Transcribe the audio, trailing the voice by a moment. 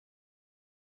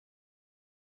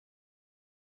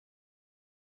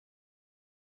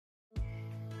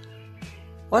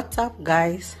What's up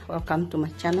guys, welcome to my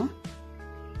channel.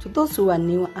 To those who are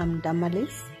new, I'm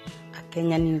Damaris, a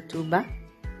Kenyan YouTuber,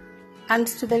 and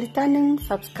to the returning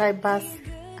subscribers,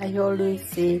 I always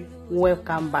say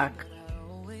welcome back.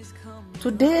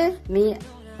 Today, me,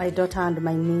 my daughter and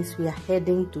my niece, we are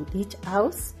heading to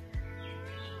LICHTHAUS,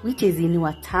 which is in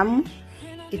WATAMU.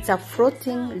 It's a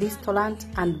floating restaurant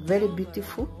and very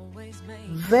beautiful,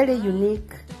 very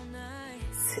unique.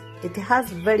 It has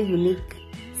very unique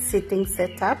sitting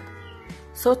setup,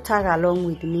 so tag along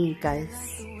with me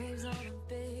guys.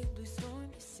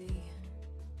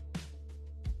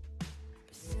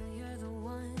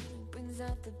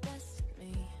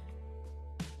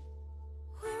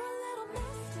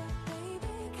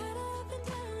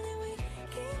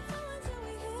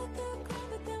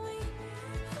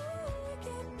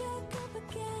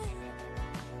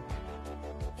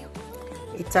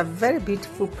 It's a very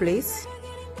beautiful place.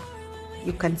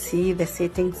 You can see the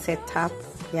sitting setup.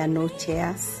 There are no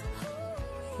chairs.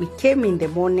 We came in the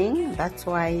morning, that's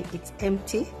why it's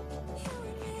empty.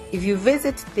 If you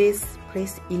visit this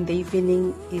place in the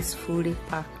evening, it's fully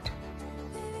packed.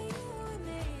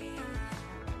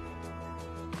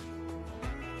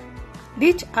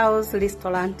 LICHTHAUS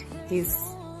restaurant is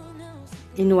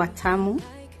in WATAMU.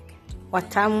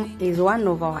 WATAMU is one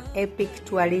of our epic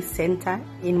tourist center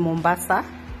in Mombasa,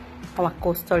 our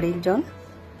coastal region.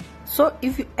 So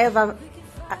if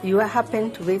you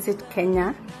happen to visit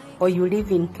Kenya or you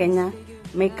live in Kenya,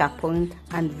 make a point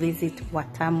and visit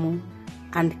WATAMU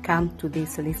and come to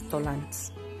these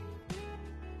restaurants.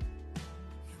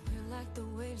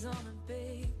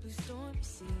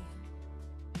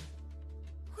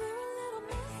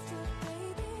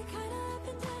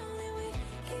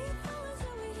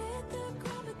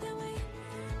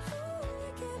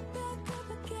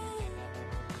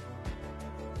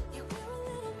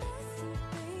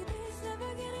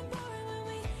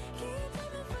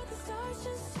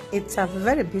 It's a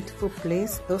very beautiful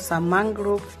place. Those are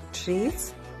mangrove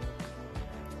trees.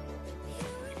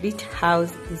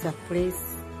 LICHTHAUS is a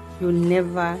place you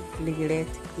never regret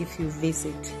if you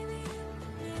visit.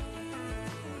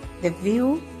 The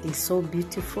view is so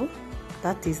beautiful.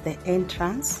 That is the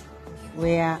entrance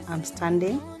where I'm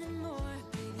standing,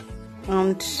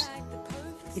 and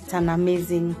it's an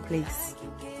amazing place.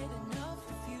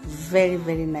 Very,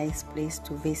 very nice place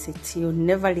to visit. You'll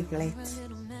never regret.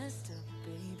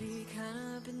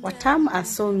 WATAMU has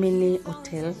so many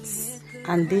hotels,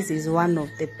 and this is one of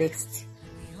the best.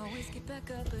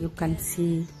 You can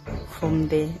see from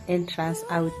the entrance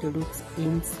how it looks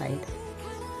inside.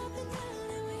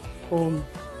 Oh,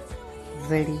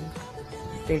 very,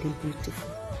 very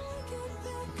beautiful.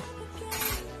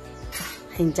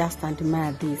 And just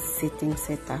admire this sitting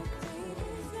setup.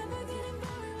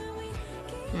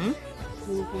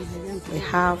 They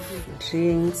have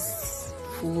drinks,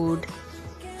 food.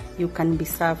 You can be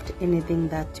served anything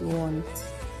that you want.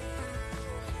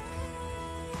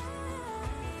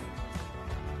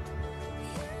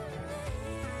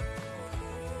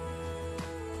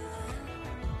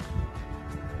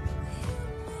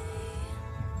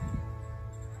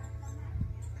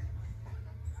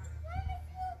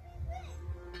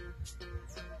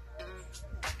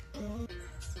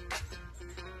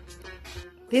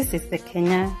 This is the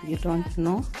Kenya you don't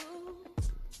know.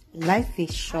 Life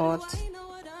is short.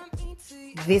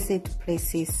 Visit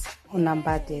places on a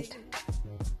budget.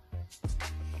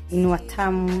 In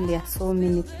WATAMU, there are so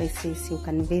many places you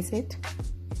can visit.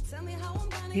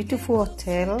 Beautiful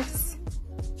hotels.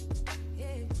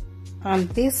 And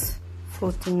this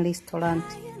floating restaurant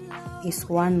is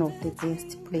one of the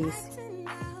best places.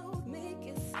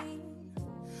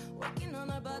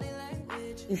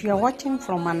 If you're watching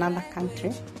from another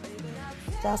country,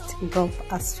 just drop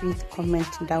a sweet comment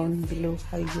down below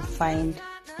how you find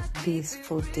this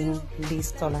floating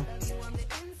restaurant.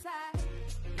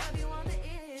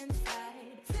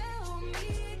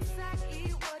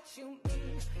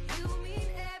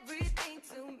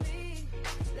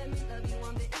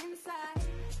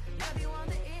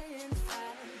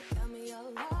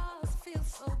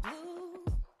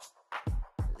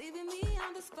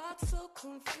 So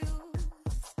confused,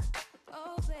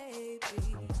 oh baby,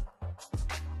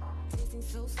 tasting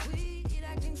so sweet,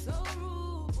 acting so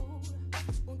rude.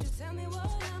 Won't you tell me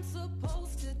what I'm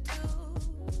supposed to do?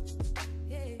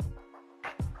 Yeah.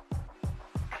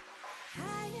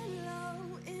 High and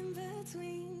low, in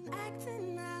between,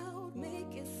 acting out,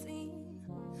 make a scene.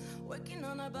 Working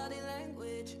on our body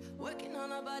language, working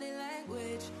on our body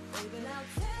language. Baby, now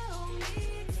tell me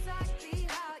exactly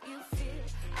how you feel.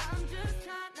 I'm just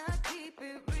trying to keep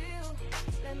it real.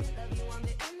 Let me love you on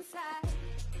the inside,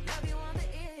 love you on the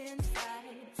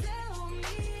inside. Tell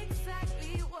me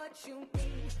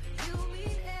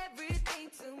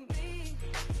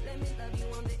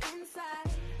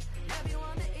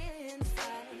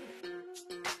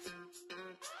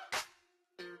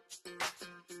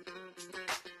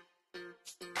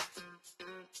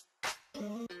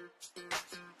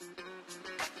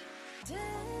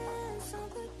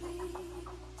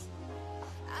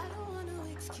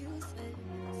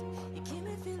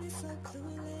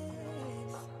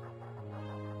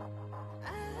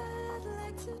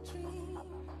dream.